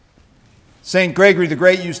St. Gregory the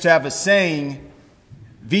Great used to have a saying,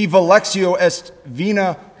 Viva Lectio est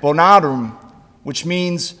vina bonarum, which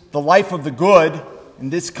means the life of the good. In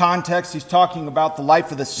this context, he's talking about the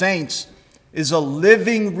life of the saints, is a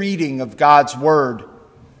living reading of God's Word.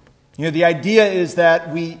 The idea is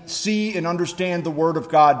that we see and understand the Word of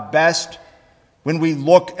God best when we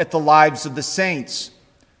look at the lives of the saints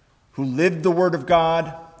who lived the Word of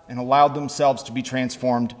God and allowed themselves to be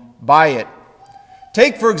transformed by it.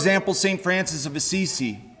 Take, for example, St. Francis of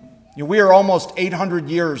Assisi. We are almost 800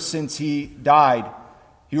 years since he died.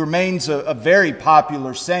 He remains a very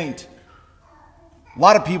popular saint. A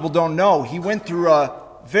lot of people don't know he went through a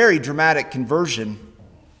very dramatic conversion.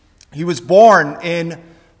 He was born in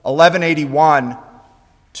 1181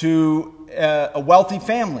 to a wealthy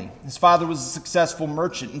family. His father was a successful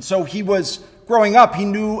merchant. And so he was growing up, he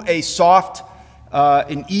knew a soft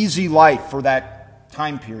and easy life for that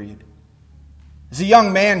time period. As a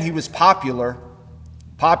young man, he was popular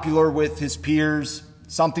with his peers,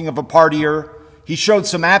 something of a partier. He showed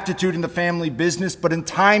some aptitude in the family business, but in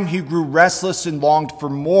time he grew restless and longed for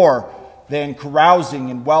more than carousing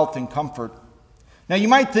in wealth and comfort. Now you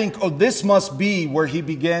might think, this must be where he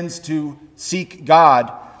begins to seek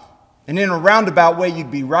God. And in a roundabout way,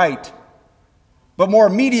 you'd be right. But more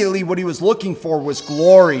immediately, what he was looking for was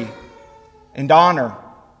glory and honor.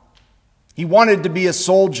 He wanted to be a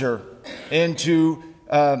soldier and to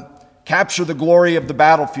capture the glory of the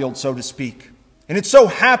battlefield, so to speak. And it so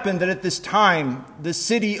happened that at this time, the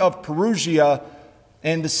city of Perugia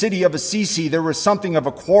and the city of Assisi, there was something of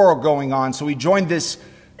a quarrel going on. So he joined this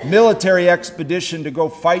military expedition to go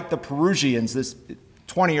fight the Perugians, this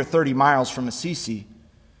 20 or 30 miles from Assisi.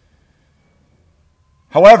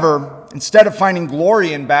 However, instead of finding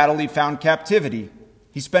glory in battle, he found captivity.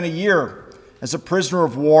 He spent a year as a prisoner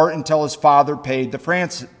of war until his father paid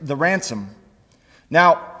the ransom.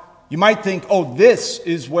 Now, you might think, this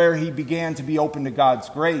is where he began to be open to God's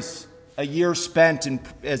grace, a year spent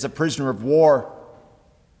as a prisoner of war.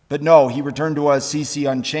 But no, he returned to Assisi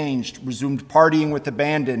unchanged, resumed partying with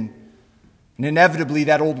abandon, and inevitably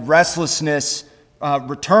that old restlessness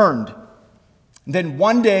returned. And then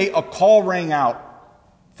one day a call rang out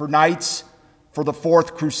for knights for the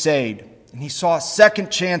Fourth Crusade, and he saw a second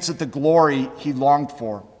chance at the glory he longed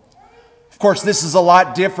for. Of course, this is a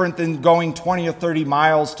lot different than going 20 or 30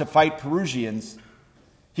 miles to fight Perugians.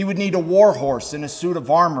 He would need a war horse and a suit of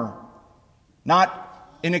armor, not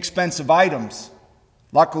inexpensive items.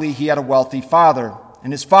 Luckily, he had a wealthy father,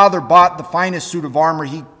 and his father bought the finest suit of armor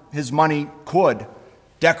his money could,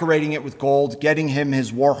 decorating it with gold, getting him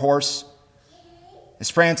his war horse. As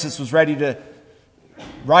Francis was ready to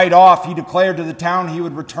ride off, he declared to the town he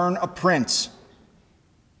would return a prince.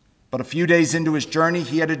 But a few days into his journey,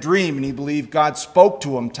 he had a dream, and he believed God spoke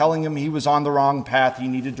to him, telling him he was on the wrong path. He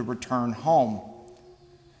needed to return home.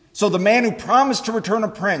 So the man who promised to return a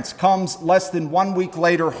prince comes less than 1 week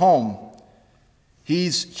later home.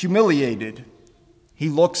 He's humiliated. He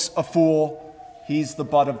looks a fool. He's the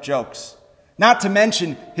butt of jokes. Not to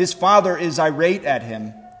mention, his father is irate at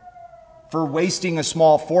him for wasting a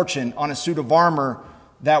small fortune on a suit of armor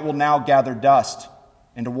that will now gather dust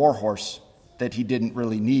and a war horse that he didn't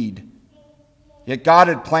really need. Yet God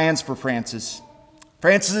had plans for Francis.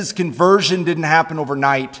 Francis's conversion didn't happen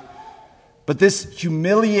overnight, but this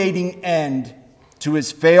humiliating end to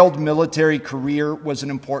his failed military career was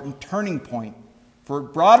an important turning point, for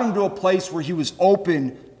it brought him to a place where he was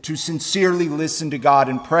open to sincerely listen to God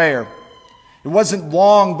in prayer. It wasn't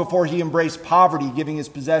long before he embraced poverty, giving his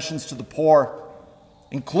possessions to the poor,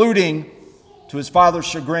 including, to his father's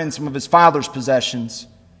chagrin, some of his father's possessions.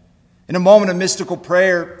 In a moment of mystical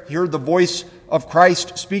prayer, he heard the voice of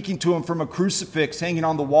Christ speaking to him from a crucifix hanging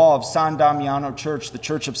on the wall of San Damiano Church, the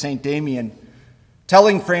Church of St. Damien,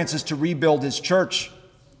 telling Francis to rebuild his church.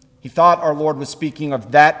 He thought our Lord was speaking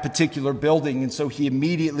of that particular building, and so he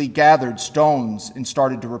immediately gathered stones and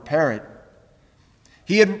started to repair it.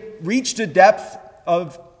 He had reached a depth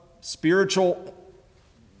of spirituality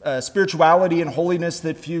and holiness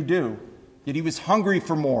that few do, yet he was hungry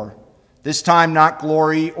for more. This time not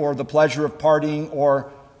glory or the pleasure of partying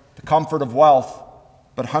or the comfort of wealth,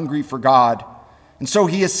 but hungry for God. And so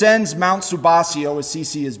he ascends Mount Subasio.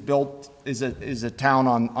 Assisi is a town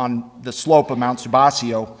on the slope of Mount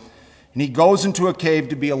Subasio. And he goes into a cave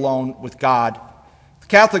to be alone with God. The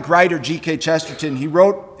Catholic writer G.K. Chesterton, he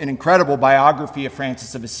wrote an incredible biography of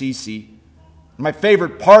Francis of Assisi. And my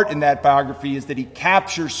favorite part in that biography is that he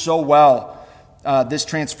captures so well this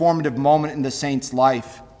transformative moment in the saint's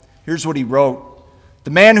life. Here's what he wrote.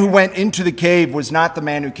 The man who went into the cave was not the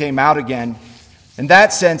man who came out again. In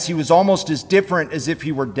that sense, he was almost as different as if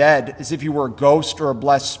he were dead, as if he were a ghost or a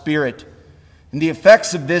blessed spirit. And the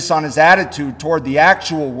effects of this on his attitude toward the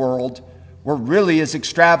actual world were really as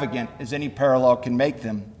extravagant as any parallel can make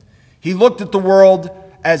them. He looked at the world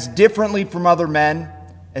as differently from other men,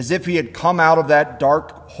 as if he had come out of that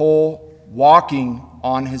dark hole walking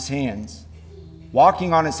on his hands.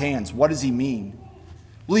 Walking on his hands, what does he mean?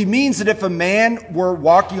 Well, he means that if a man were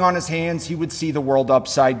walking on his hands, he would see the world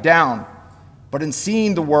upside down. But in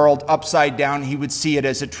seeing the world upside down, he would see it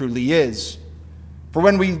as it truly is. For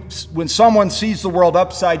when someone sees the world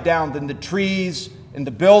upside down, then the trees and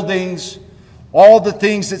the buildings, all the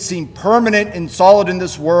things that seem permanent and solid in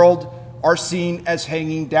this world are seen as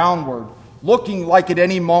hanging downward, looking like at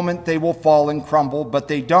any moment they will fall and crumble, but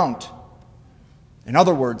they don't. In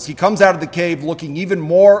other words, he comes out of the cave looking even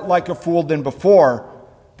more like a fool than before,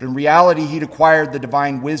 but in reality he'd acquired the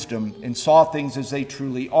divine wisdom and saw things as they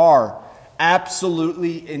truly are,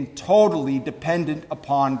 absolutely and totally dependent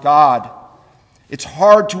upon God. It's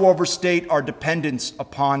hard to overstate our dependence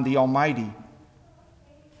upon the Almighty.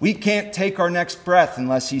 We can't take our next breath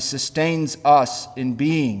unless He sustains us in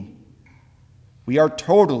being. We are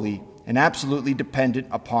totally and absolutely dependent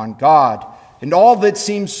upon God. And all that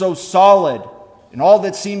seems so solid and all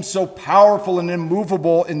that seems so powerful and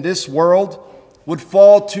immovable in this world would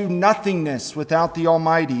fall to nothingness without the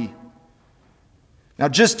Almighty. Now,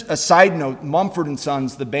 just a side note, Mumford &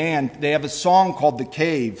 Sons, the band, they have a song called The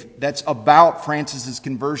Cave that's about Francis's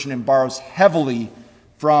conversion and borrows heavily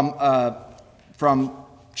from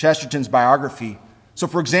Chesterton's biography. So,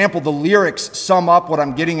 for example, the lyrics sum up what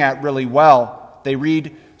I'm getting at really well. They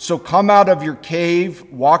read, "So come out of your cave,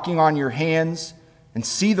 walking on your hands, and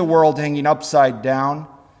see the world hanging upside down.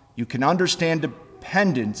 You can understand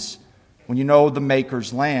dependence when you know the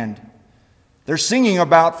Maker's land." They're singing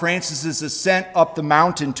about Francis's ascent up the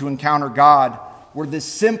mountain to encounter God, where this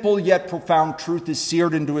simple yet profound truth is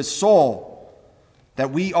seared into his soul,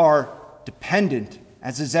 that we are dependent,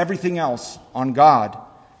 as is everything else, on God,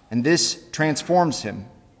 and this transforms him.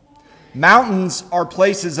 Mountains are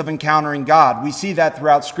places of encountering God. We see that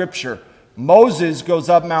throughout Scripture. Moses goes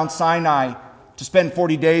up Mount Sinai to spend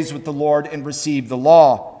 40 days with the Lord and receive the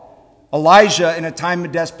law. Elijah, in a time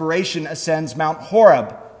of desperation, ascends Mount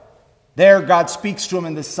Horeb. There, God speaks to him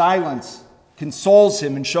in the silence, consoles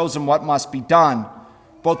him, and shows him what must be done.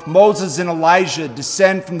 Both Moses and Elijah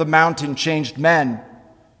descend from the mountain changed men.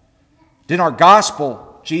 In our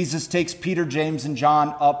gospel, Jesus takes Peter, James, and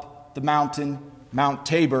John up the mountain, Mount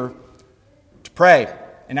Tabor, to pray.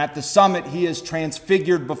 And at the summit, he is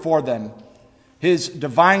transfigured before them. His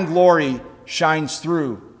divine glory shines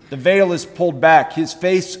through. The veil is pulled back. His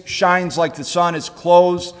face shines like the sun. His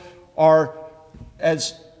clothes are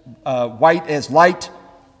as white as light.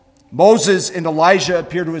 Moses and Elijah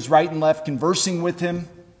appear to his right and left, conversing with him.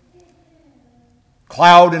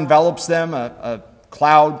 Cloud envelops them. A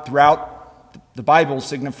cloud throughout the Bible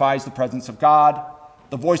signifies the presence of God.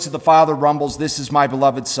 The voice of the Father rumbles, "This is my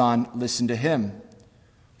beloved Son, listen to him."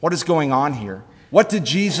 What is going on here? What did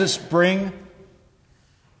Jesus bring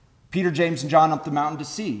Peter, James, and John up the mountain to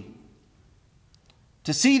see?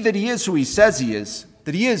 To see that he is who he says he is,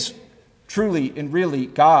 that he is truly and really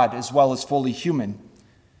God as well as fully human.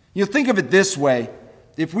 You think of it this way: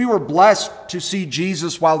 if we were blessed to see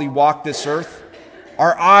Jesus while he walked this earth,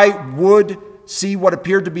 our eye would see what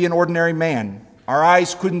appeared to be an ordinary man. Our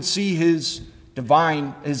eyes couldn't see his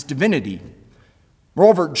divinity.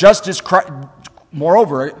 Moreover,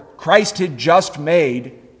 Christ had just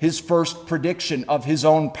made his first prediction of his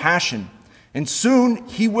own passion. And soon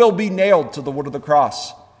he will be nailed to the wood of the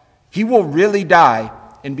cross. He will really die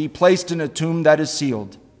and be placed in a tomb that is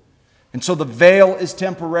sealed. And so the veil is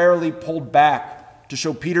temporarily pulled back to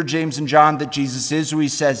show Peter, James, and John that Jesus is who he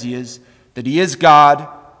says he is, that he is God,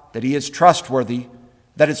 that he is trustworthy,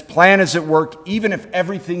 that his plan is at work, even if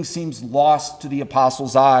everything seems lost to the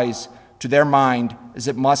apostles' eyes, to their mind, as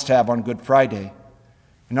it must have on Good Friday.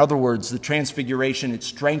 In other words, the transfiguration, it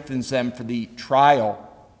strengthens them for the trial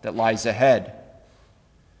that lies ahead.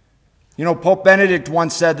 You know, Pope Benedict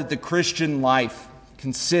once said that the Christian life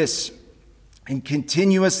consists in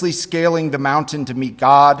continuously scaling the mountain to meet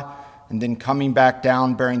God and then coming back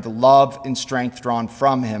down bearing the love and strength drawn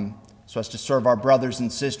from him so as to serve our brothers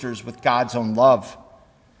and sisters with God's own love.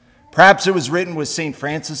 Perhaps it was written with St.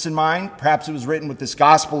 Francis in mind. Perhaps it was written with this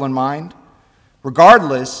gospel in mind.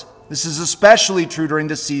 Regardless, this is especially true during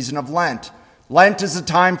the season of Lent. Lent is a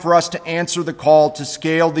time for us to answer the call to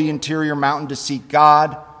scale the interior mountain to seek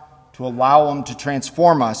God, to allow him to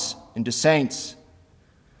transform us into saints.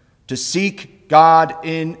 To seek God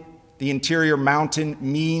in the interior mountain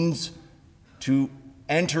means to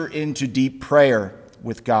enter into deep prayer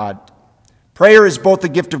with God. Prayer is both a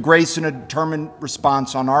gift of grace and a determined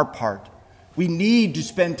response on our part. We need to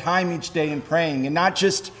spend time each day in praying, and not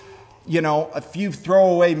just, a few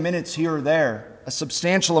throwaway minutes here or there, a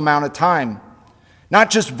substantial amount of time. Not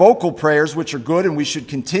just vocal prayers, which are good and we should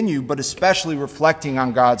continue, but especially reflecting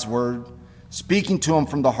on God's word, speaking to him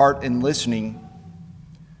from the heart and listening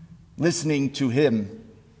to him.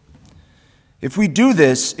 If we do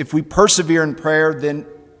this, if we persevere in prayer, then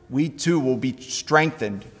we too will be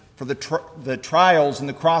strengthened for the trials and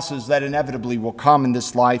the crosses that inevitably will come in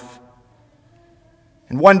this life.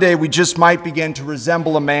 And one day we just might begin to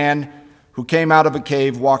resemble a man who came out of a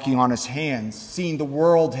cave walking on his hands, seeing the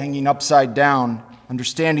world hanging upside down,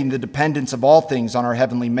 understanding the dependence of all things on our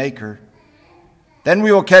heavenly Maker. Then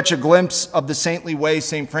we will catch a glimpse of the saintly way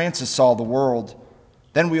St. Francis saw the world.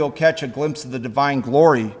 Then we will catch a glimpse of the divine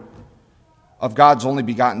glory of God's only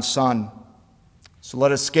begotten Son. So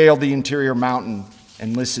let us scale the interior mountain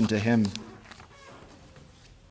and listen to him.